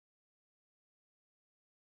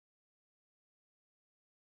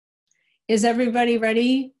Is everybody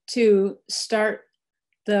ready to start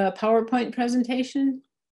the PowerPoint presentation?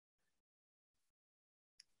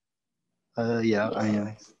 Yeah, I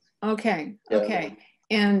am. Okay, okay.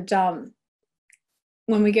 And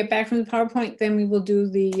when we get back from the PowerPoint, then we will do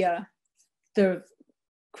the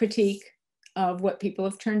critique of what people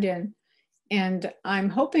have turned in. And I'm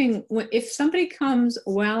hoping if somebody comes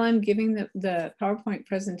while I'm giving the PowerPoint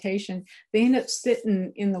presentation, they end up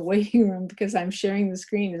sitting in the waiting room because I'm sharing the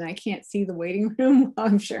screen and I can't see the waiting room while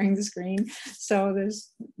I'm sharing the screen. So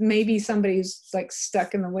there's maybe somebody's like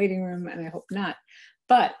stuck in the waiting room, and I hope not.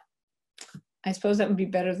 But I suppose that would be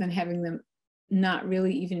better than having them not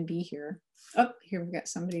really even be here. Oh, here we've got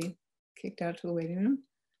somebody kicked out to the waiting room.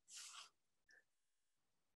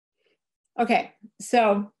 Okay,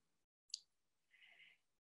 so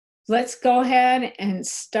let's go ahead and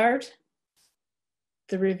start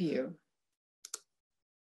the review.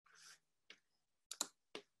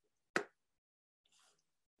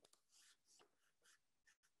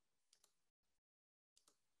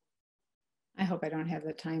 I hope I don't have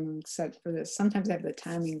the timing set for this. Sometimes I have the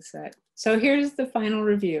timing set. So here's the final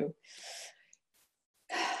review.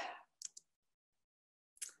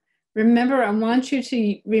 Remember, I want you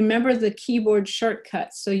to remember the keyboard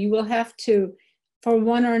shortcuts. So you will have to, for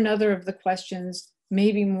one or another of the questions,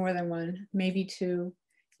 maybe more than one, maybe two,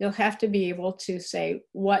 you'll have to be able to say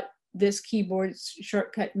what this keyboard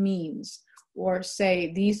shortcut means, or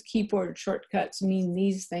say these keyboard shortcuts mean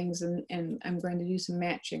these things, and I'm going to do some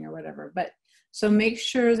matching or whatever. But so make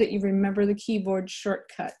sure that you remember the keyboard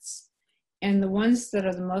shortcuts. And the ones that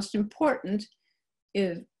are the most important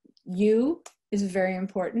is U is very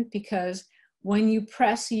important, because when you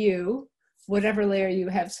press U, whatever layer you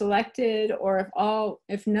have selected, or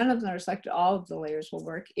if none of them are selected, all of the layers will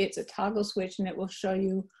work. It's a toggle switch, and it will show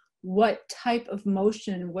you what type of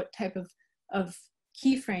motion, what type of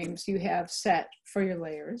keyframes you have set for your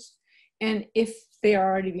layers. And if they are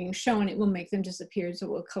already being shown, it will make them disappear, so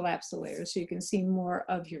it will collapse the layers so you can see more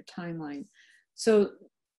of your timeline. So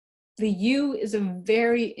the U is a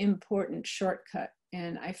very important shortcut,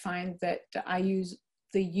 and I find that I use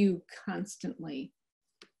the U constantly.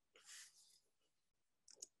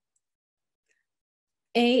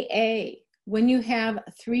 AA, when you have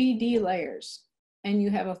 3D layers and you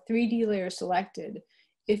have a 3D layer selected,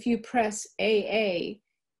 if you press AA,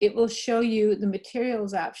 it will show you the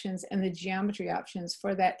materials options and the geometry options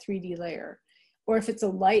for that 3D layer. Or if it's a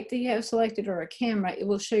light that you have selected, or a camera, it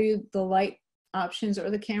will show you the light options or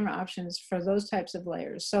the camera options for those types of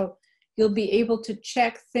layers. So you'll be able to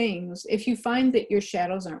check things. If you find that your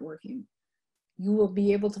shadows aren't working, you will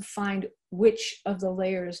be able to find which of the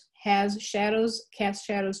layers has shadows, cast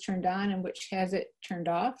shadows turned on, and which has it turned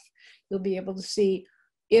off. You'll be able to see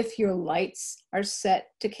if your lights are set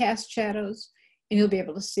to cast shadows, and you'll be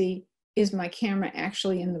able to see, is my camera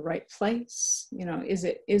actually in the right place? You know, is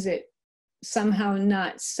it somehow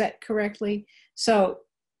not set correctly? So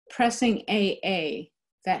pressing AA,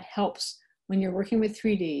 that helps when you're working with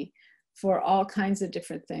 3D for all kinds of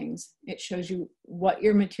different things. It shows you what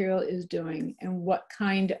your material is doing and what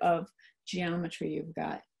kind of geometry you've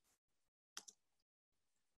got.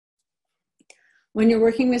 When you're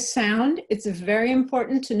working with sound, it's very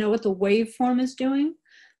important to know what the waveform is doing.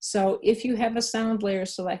 So if you have a sound layer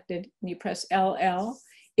selected and you press LL,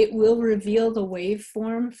 it will reveal the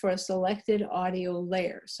waveform for a selected audio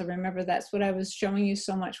layer. So remember, that's what I was showing you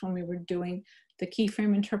so much when we were doing the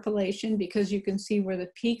keyframe interpolation, because you can see where the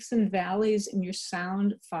peaks and valleys in your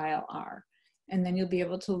sound file are. And then you'll be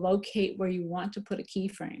able to locate where you want to put a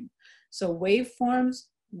keyframe. So waveforms,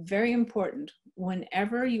 very important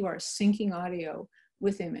whenever you are syncing audio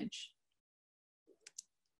with image.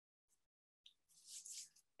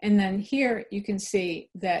 And then here you can see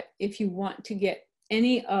that if you want to get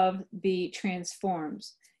any of the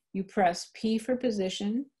transforms, you press P for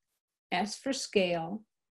position, S for scale,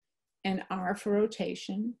 and R for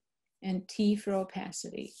rotation, and T for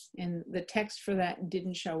opacity. And the text for that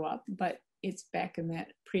didn't show up, but it's back in that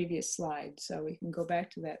previous slide. So we can go back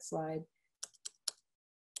to that slide.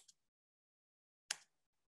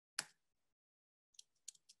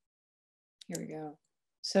 Here we go.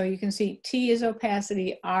 So you can see T is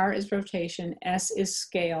opacity, R is rotation, S is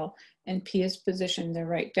scale, and P is position. They're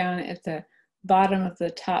right down at the bottom of the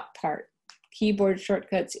top part. Keyboard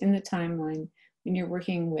shortcuts in the timeline when you're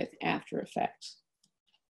working with After Effects.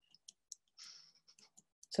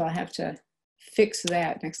 So I'll have to fix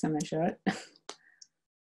that next time I show it.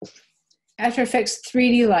 After Effects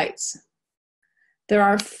 3D lights. There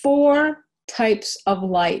are 4 types of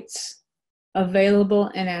lights available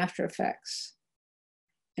in After Effects.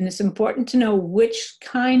 And it's important to know which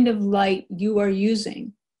kind of light you are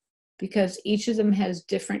using, because each of them has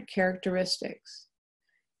different characteristics.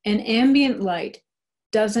 An ambient light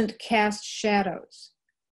doesn't cast shadows.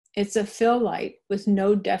 It's a fill light with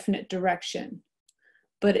no definite direction,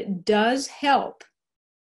 but it does help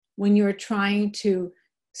when you're trying to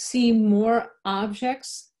see more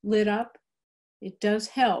objects lit up. It does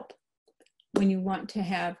help when you want to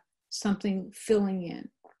have something filling in.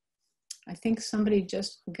 I think somebody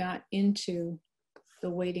just got into the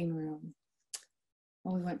waiting room.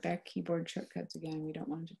 Oh, we went back keyboard shortcuts again. We don't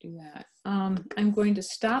want to do that. I'm going to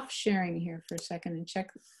stop sharing here for a second and check.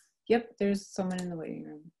 Yep, there's someone in the waiting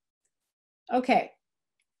room. Okay,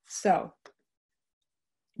 so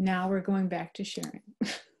now we're going back to sharing.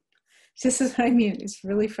 This is what I mean. It's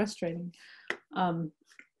really frustrating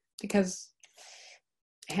because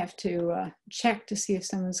I have to check to see if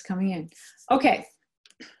someone's coming in. Okay.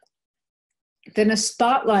 Then a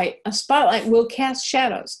spotlight will cast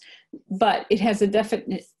shadows, but it has a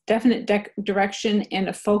definite direction and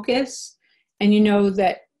a focus. And you know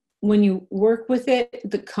that when you work with it,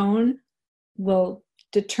 the cone will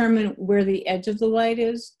determine where the edge of the light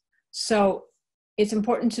is. So it's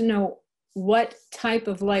important to know what type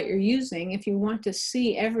of light you're using. If you want to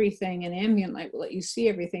see everything, an ambient light will let you see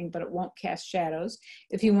everything, but it won't cast shadows.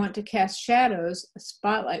 If you want to cast shadows, a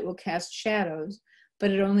spotlight will cast shadows,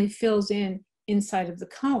 but it only fills in inside of the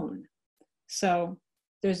cone. So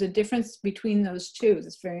there's a difference between those two.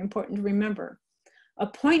 That's very important to remember. A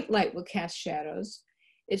point light will cast shadows.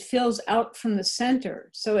 It fills out from the center,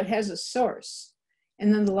 so it has a source,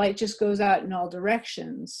 and then the light just goes out in all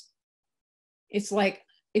directions. It's like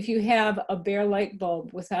if you have a bare light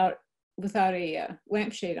bulb without a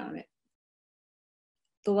lampshade on it,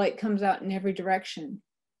 the light comes out in every direction,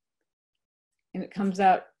 and it comes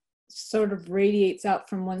out, sort of radiates out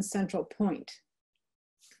from one central point.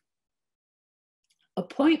 A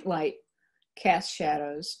point light casts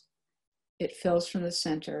shadows. It fills from the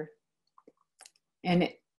center, and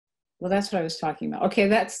well, that's what I was talking about. Okay,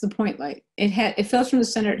 that's the point light. It fills from the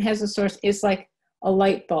center. It has a source. It's like a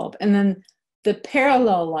light bulb. And then the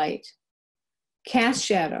parallel light casts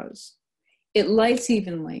shadows. It lights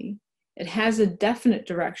evenly. It has a definite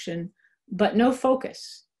direction, but no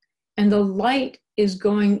focus. And the light is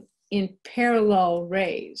going in parallel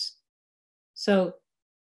rays. So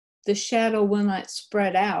the shadow will not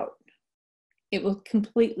spread out. It will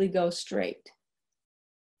completely go straight.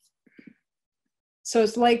 So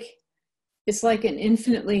it's like an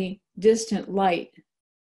infinitely distant light,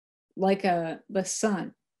 like the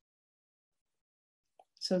sun.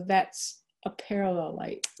 So that's a parallel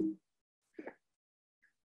light.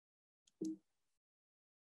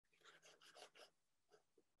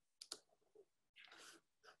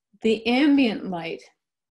 The ambient light,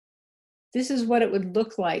 this is what it would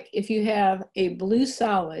look like if you have a blue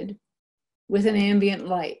solid with an ambient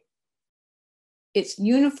light. It's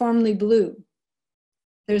uniformly blue.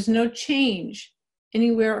 There's no change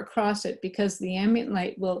anywhere across it because the ambient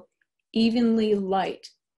light will evenly light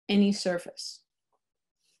any surface.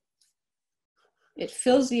 It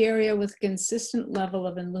fills the area with a consistent level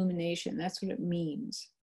of illumination. That's what it means.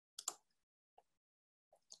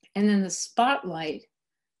 And then the spotlight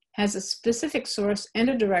has a specific source and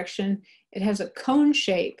a direction. It has a cone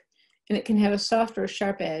shape, and it can have a soft or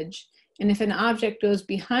sharp edge. And if an object goes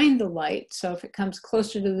behind the light, so if it comes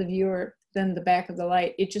closer to the viewer than the back of the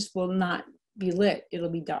light, it just will not be lit. It'll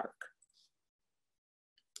be dark.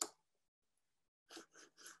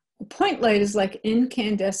 A point light is like an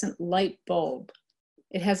incandescent light bulb.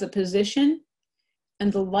 It has a position,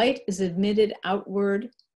 and the light is emitted outward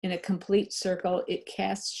in a complete circle. It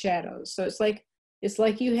casts shadows. So it's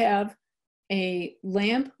like you have a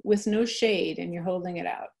lamp with no shade and you're holding it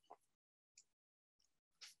out.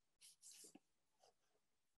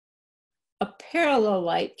 A parallel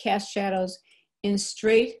light casts shadows in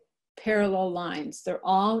straight parallel lines. They're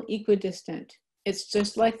all equidistant. It's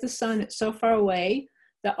just like the sun. It's so far away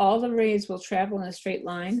that all the rays will travel in a straight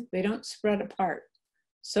line. They don't spread apart.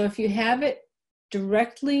 So if you have it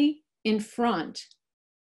directly in front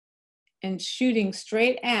and shooting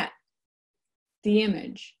straight at the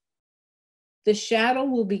image, the shadow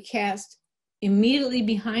will be cast immediately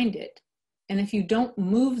behind it. And if you don't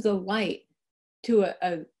move the light to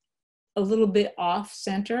a little bit off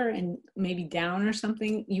center and maybe down or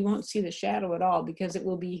something, you won't see the shadow at all because it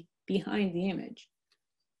will be behind the image.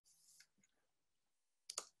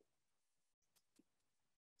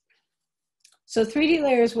 So 3D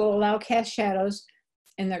layers will allow cast shadows,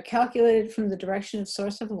 and they're calculated from the direction of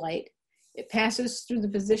source of light. It passes through the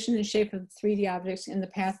position and shape of 3D objects in the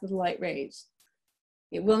path of the light rays.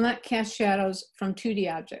 It will not cast shadows from 2D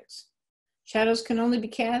objects. Shadows can only be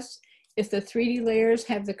cast If the 3D layers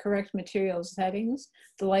have the correct material settings,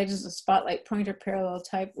 the light is a spotlight pointer parallel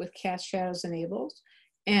type with cast shadows enabled.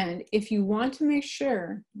 And if you want to make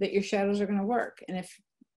sure that your shadows are going to work, and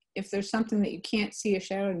if there's something that you can't see a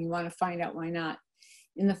shadow and you want to find out why not,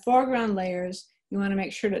 in the foreground layers, you want to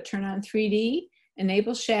make sure to turn on 3D,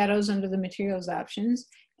 enable shadows under the materials options,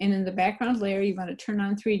 and in the background layer, you want to turn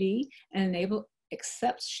on 3D and enable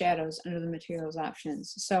accept shadows under the materials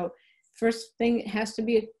options. So first thing, it has to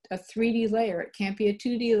be a 3D layer. It can't be a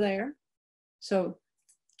 2D layer. So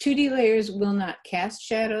 2D layers will not cast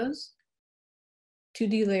shadows.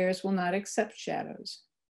 2D layers will not accept shadows.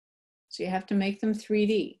 So you have to make them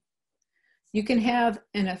 3D. You can have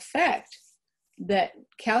an effect that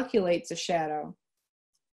calculates a shadow,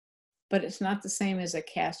 but it's not the same as a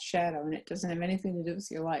cast shadow, and it doesn't have anything to do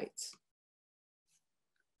with your lights.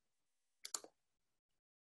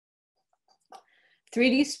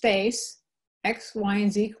 "3D space, X, Y,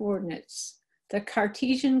 and Z coordinates. The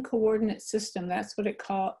Cartesian coordinate system, that's what it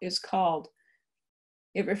is called.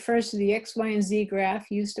 It refers to the X, Y, and Z graph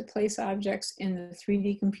used to place objects in the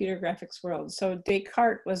 3D computer graphics world." So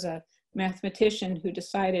Descartes was a mathematician who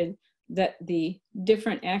decided that the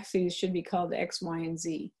different axes should be called X, Y, and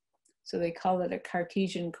Z. So they call it a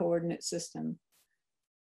Cartesian coordinate system.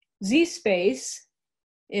 Z-space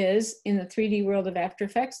is, in the 3D world of After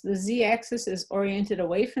Effects, the Z-axis is oriented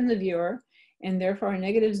away from the viewer, and therefore a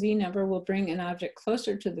negative Z number will bring an object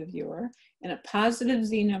closer to the viewer, and a positive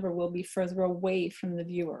Z number will be further away from the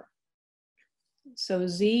viewer. So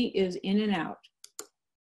Z is in and out.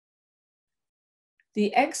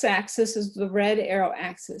 The X-axis is the red arrow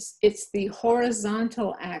axis. It's the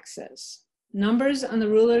horizontal axis. Numbers on the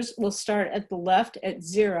rulers will start at the left at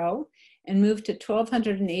 0 and move to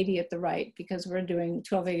 1280 at the right, because we're doing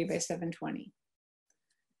 1280 by 720.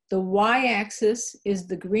 The Y-axis is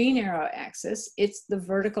the green arrow axis. It's the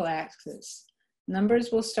vertical axis.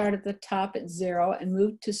 Numbers will start at the top at 0 and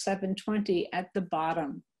move to 720 at the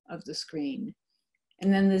bottom of the screen.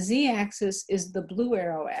 And then the Z-axis is the blue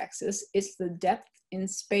arrow axis. It's the depth in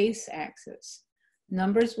space axis.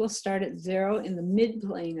 Numbers will start at 0 in the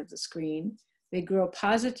mid-plane of the screen. They grow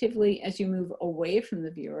positively as you move away from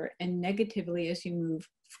the viewer and negatively as you move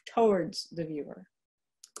towards the viewer.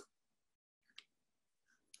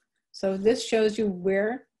 So this shows you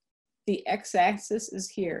where the X-axis is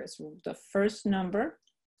here. It's the first number.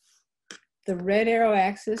 The red arrow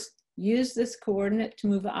axis, use this coordinate to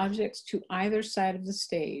move objects to either side of the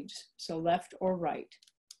stage, so left or right.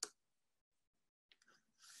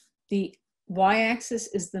 The Y-axis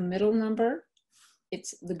is the middle number.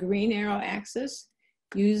 It's the green arrow axis.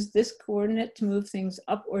 Use this coordinate to move things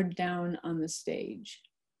up or down on the stage.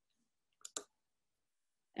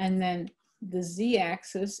 And then the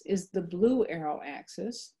Z-axis is the blue arrow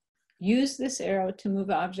axis. Use this arrow to move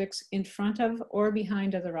objects in front of or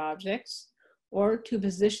behind other objects, or to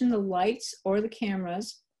position the lights or the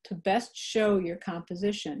cameras to best show your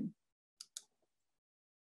composition.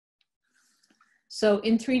 So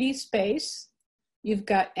in 3D space, you've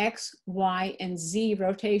got X, Y, and Z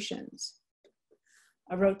rotations.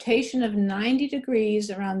 A rotation of 90 degrees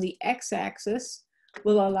around the X-axis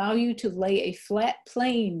will allow you to lay a flat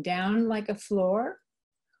plane down like a floor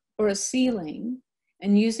or a ceiling,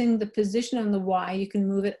 and using the position on the Y, you can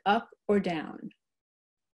move it up or down.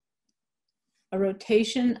 A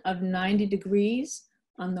rotation of 90 degrees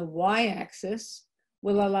on the Y-axis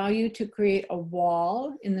will allow you to create a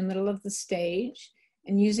wall in the middle of the stage,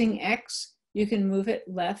 and using X, you can move it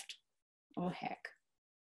left. Oh, heck.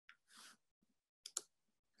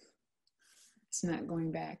 It's not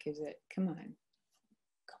going back, is it? Come on.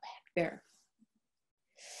 Go back there.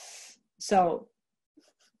 So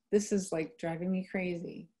this is like driving me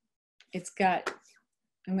crazy. It's got,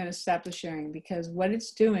 I'm going to stop the sharing because what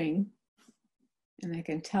it's doing, and I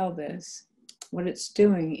can tell this, what it's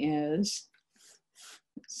doing is,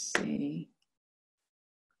 let's see,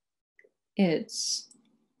 it's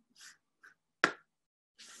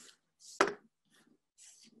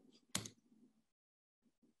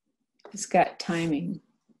got timing.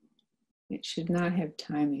 It should not have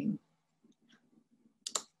timing.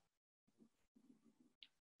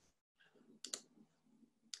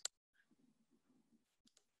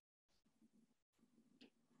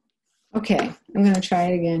 Okay, I'm going to try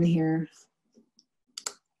it again here.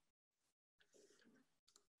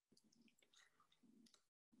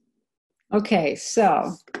 Okay,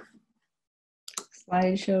 so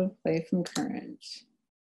slideshow, play from current.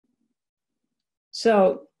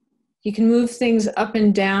 So you can move things up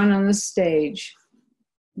and down on the stage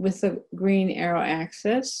with the green arrow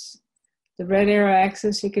axis. The red arrow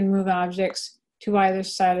axis, you can move objects to either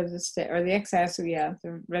side of the stage, or the x-axis, yeah,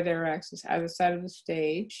 the red arrow axis, either side of the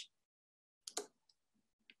stage.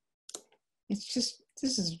 It's just,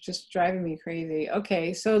 this is just driving me crazy.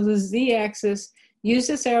 Okay, so the z-axis, use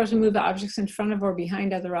this arrow to move the objects in front of or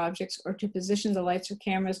behind other objects, or to position the lights or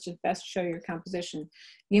cameras to best show your composition.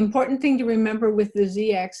 The important thing to remember with the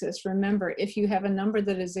z-axis, remember, if you have a number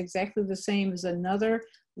that is exactly the same as another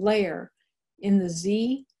layer in the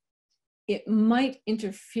z, it might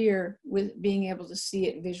interfere with being able to see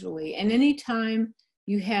it visually. And anytime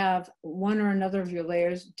you have one or another of your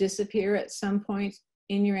layers disappear at some point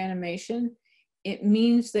in your animation, it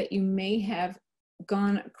means that you may have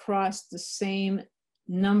gone across the same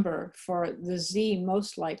number for the Z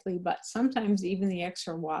most likely, but sometimes even the X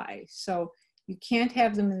or Y. So you can't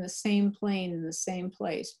have them in the same plane in the same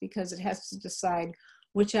place, because it has to decide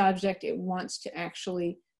which object it wants to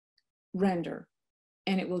actually render,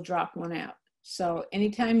 and it will drop one out. So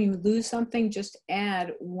anytime you lose something, just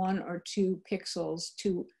add 1 or 2 pixels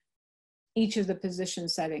to each of the position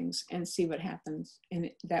settings and see what happens, and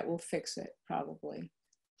that will fix it probably.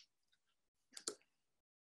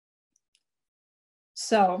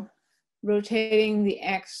 So rotating the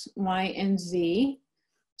X, Y, and Z.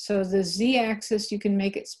 So the Z axis, you can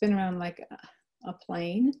make it spin around like a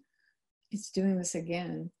plane. It's doing this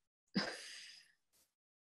again.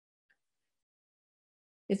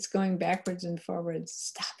 It's going backwards and forwards.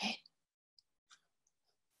 Stop it.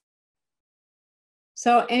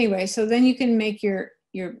 So anyway, so then you can make your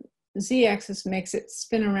z-axis makes it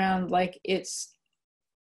spin around like it's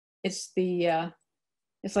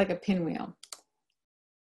like a pinwheel.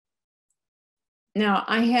 Now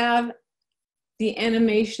I have the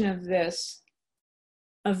animation of this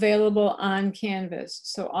available on Canvas.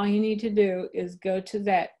 So all you need to do is go to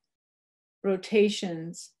that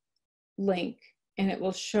rotations link, and it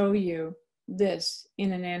will show you this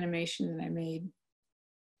in an animation that I made.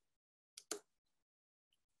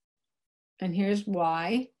 And here's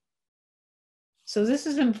why. So this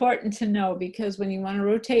is important to know, because when you want to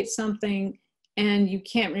rotate something and you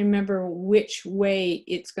can't remember which way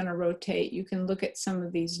it's going to rotate, you can look at some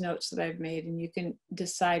of these notes that I've made and you can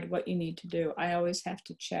decide what you need to do. I always have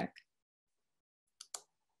to check.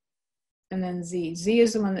 And then Z. Z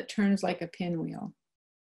is the one that turns like a pinwheel.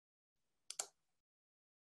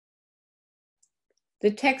 The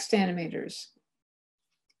text animators.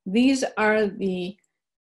 These are the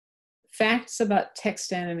facts about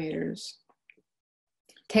text animators.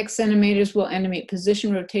 Text animators will animate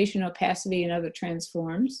position, rotation, opacity, and other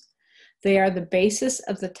transforms. They are the basis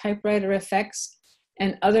of the typewriter effects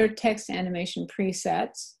and other text animation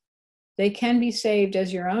presets. They can be saved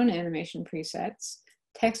as your own animation presets.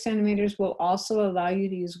 Text animators will also allow you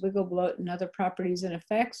to use wiggle, bloat, and other properties and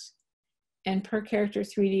effects. And per character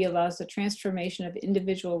 3D allows the transformation of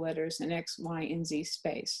individual letters in X, Y, and Z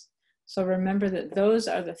space. So remember that those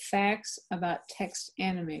are the facts about text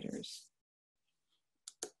animators.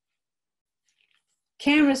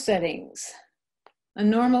 Camera settings. A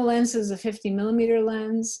normal lens is a 50mm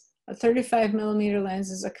lens. A 35mm lens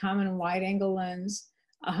is a common wide angle lens.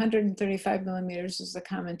 135mm is a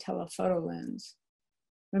common telephoto lens.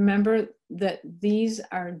 Remember that these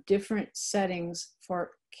are different settings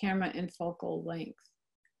for camera and focal length,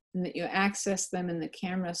 and that you access them in the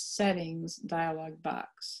camera settings dialog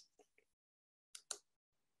box.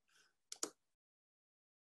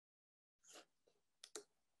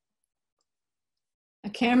 A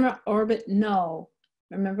camera orbit null.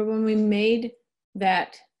 Remember when we made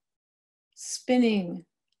that spinning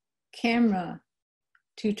camera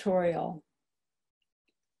tutorial?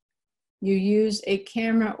 You use a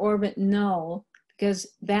camera orbit null, because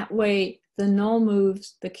that way the null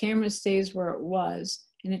moves, the camera stays where it was,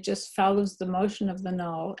 and it just follows the motion of the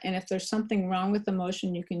null. And if there's something wrong with the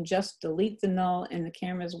motion, you can just delete the null and the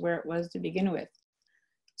camera is where it was to begin with.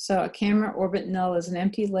 So a camera orbit null is an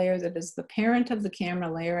empty layer that is the parent of the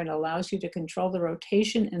camera layer and allows you to control the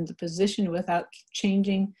rotation and the position without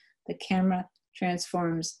changing the camera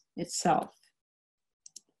transforms itself.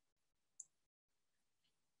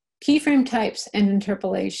 Keyframe types and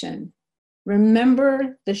interpolation.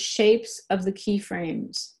 Remember the shapes of the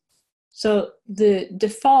keyframes. So the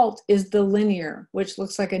default is the linear, which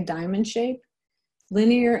looks like a diamond shape.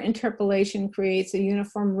 Linear interpolation creates a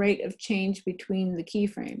uniform rate of change between the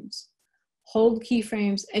keyframes. Hold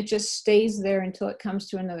keyframes, it just stays there until it comes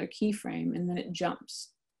to another keyframe, and then it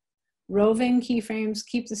jumps. Roving keyframes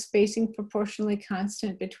keep the spacing proportionally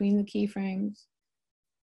constant between the keyframes.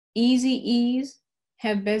 Easy ease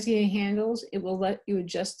have Bezier handles. It will let you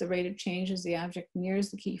adjust the rate of change as the object nears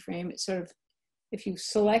the keyframe. It sort of, if you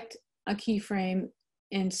select a keyframe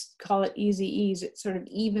and call it easy ease, it sort of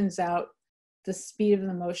evens out the speed of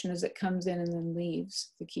the motion as it comes in and then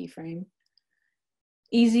leaves the keyframe.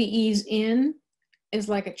 Easy ease in is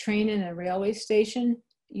like a train in a railway station.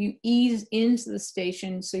 You ease into the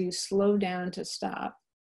station, so you slow down to stop.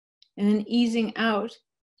 And then easing out,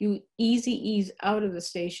 you easy ease out of the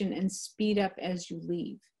station and speed up as you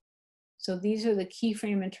leave. So these are the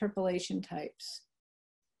keyframe interpolation types.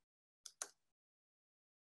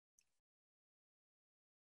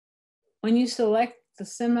 When you select the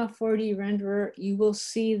Cinema 4D renderer, you will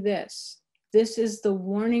see this. This is the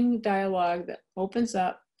warning dialog that opens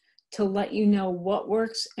up to let you know what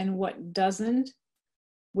works and what doesn't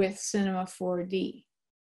with Cinema 4D.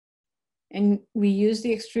 And we use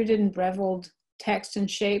the extruded and beveled text and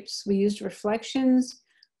shapes. We used reflections.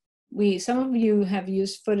 Some of you have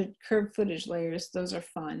used curved footage layers. Those are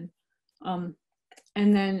fun. And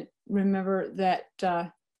then remember that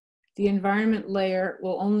the environment layer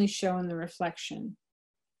will only show in the reflection.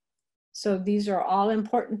 So these are all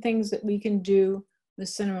important things that we can do with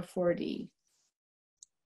Cinema 4D.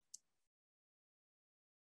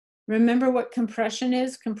 Remember what compression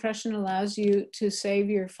is. Compression allows you to save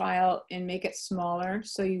your file and make it smaller,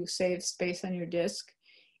 so you save space on your disk.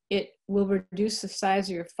 It will reduce the size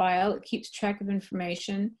of your file. It keeps track of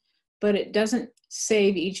information, but it doesn't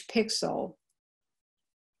save each pixel.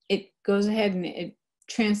 It goes ahead and it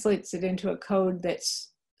translates it into a code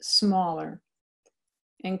that's smaller.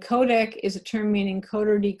 And codec is a term meaning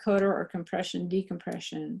coder, decoder, or compression,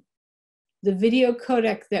 decompression. The video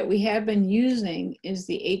codec that we have been using is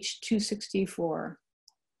the H.264.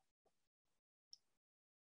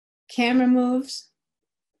 Camera moves.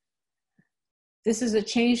 This is a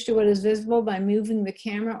change to what is visible by moving the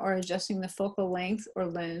camera or adjusting the focal length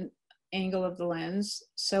or angle of the lens.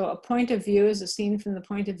 So a point of view is a scene from the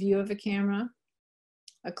point of view of a camera.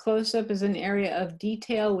 A close-up is an area of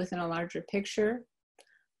detail within a larger picture.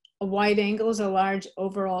 A wide angle is a large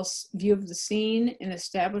overall view of the scene, an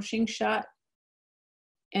establishing shot.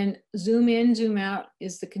 And zoom in, zoom out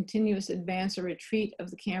is the continuous advance or retreat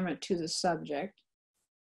of the camera to the subject.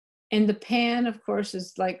 And the pan, of course,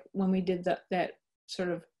 is like when we did that sort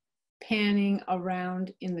of panning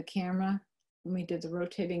around in the camera, when we did the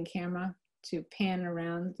rotating camera to pan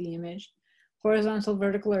around the image. Horizontal,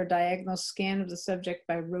 vertical, or diagonal scan of the subject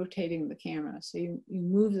by rotating the camera. So you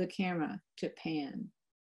move the camera to pan.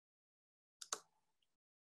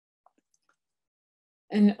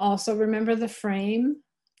 And also remember the frame.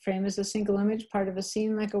 Frame is a single image, part of a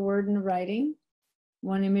scene like a word in writing.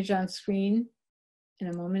 One image on screen in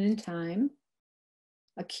a moment in time.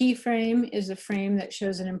 A keyframe is a frame that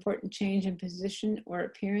shows an important change in position or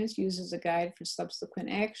appearance, used as a guide for subsequent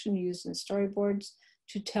action, used in storyboards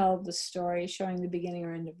to tell the story, showing the beginning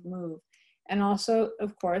or end of a move. And also,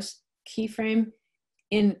 of course, keyframe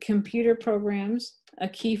in computer programs, a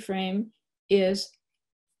keyframe is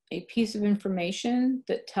a piece of information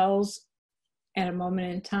that tells at a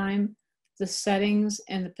moment in time the settings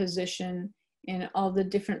and the position and all the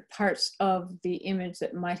different parts of the image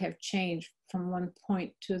that might have changed from one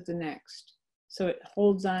point to the next. So it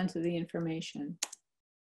holds on to the information.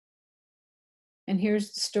 And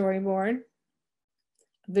here's the storyboard.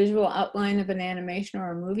 A visual outline of an animation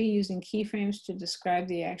or a movie using keyframes to describe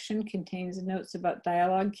the action, contains notes about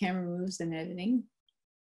dialogue, camera moves, and editing.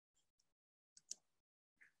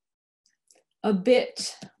 A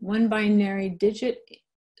bit, one binary digit,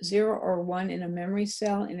 0 or 1 in a memory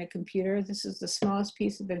cell in a computer. This is the smallest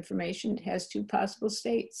piece of information. It has two possible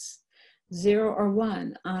states, 0 or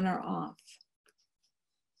 1, on or off.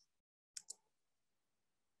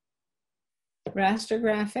 Raster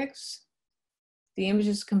graphics. The image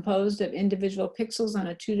is composed of individual pixels on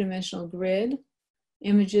a two-dimensional grid.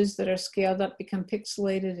 Images that are scaled up become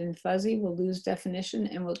pixelated and fuzzy, will lose definition,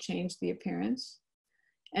 and will change the appearance.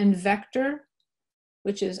 And vector,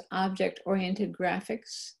 which is object-oriented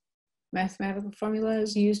graphics. Mathematical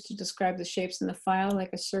formulas used to describe the shapes in the file, like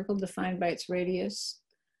a circle defined by its radius,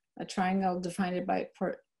 a triangle defined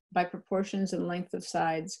by proportions and length of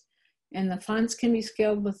sides. And the fonts can be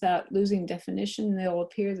scaled without losing definition. They'll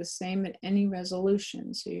appear the same at any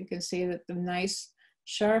resolution. So you can see that the nice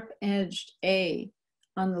sharp-edged A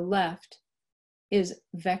on the left is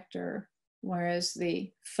vector, whereas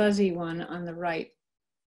the fuzzy one on the right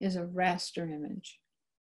is a raster image.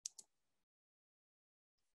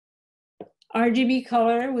 RGB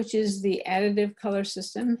color, which is the additive color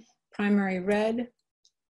system, primary red,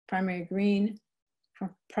 primary green,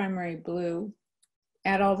 primary blue.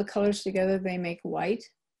 Add all the colors together, they make white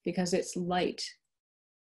because it's light.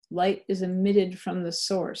 Light is emitted from the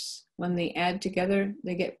source. When they add together,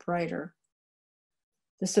 they get brighter.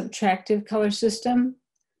 The subtractive color system,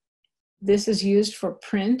 this is used for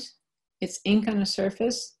print. It's ink on a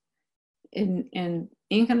surface, and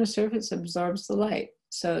ink on a surface absorbs the light.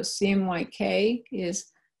 So CMYK is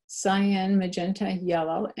cyan, magenta,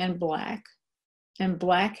 yellow, and black. And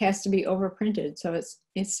black has to be overprinted, so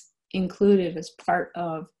it's included as part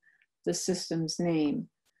of the system's name.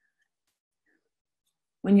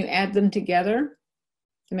 When you add them together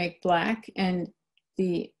to make black, and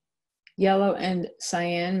the yellow and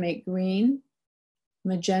cyan make green,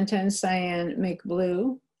 magenta and cyan make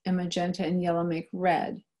blue, and magenta and yellow make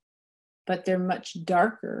red. But they're much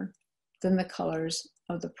darker than the colors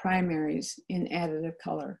of the primaries in additive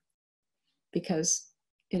color because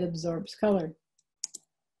it absorbs color.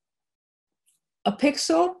 A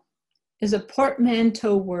pixel is a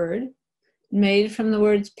portmanteau word made from the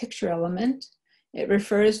word's picture element. It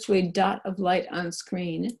refers to a dot of light on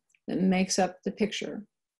screen that makes up the picture.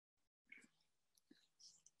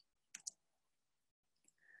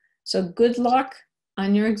 So good luck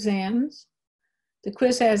on your exams. The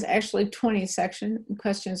quiz has actually 20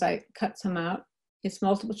 questions. I cut some out. It's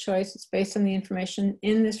multiple choice. It's based on the information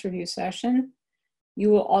in this review session. You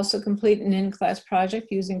will also complete an in-class project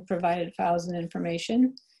using provided files and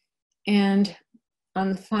information. And on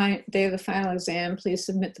the day of the final exam, please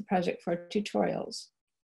submit the project for tutorials.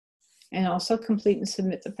 And also complete and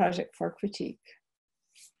submit the project for critique.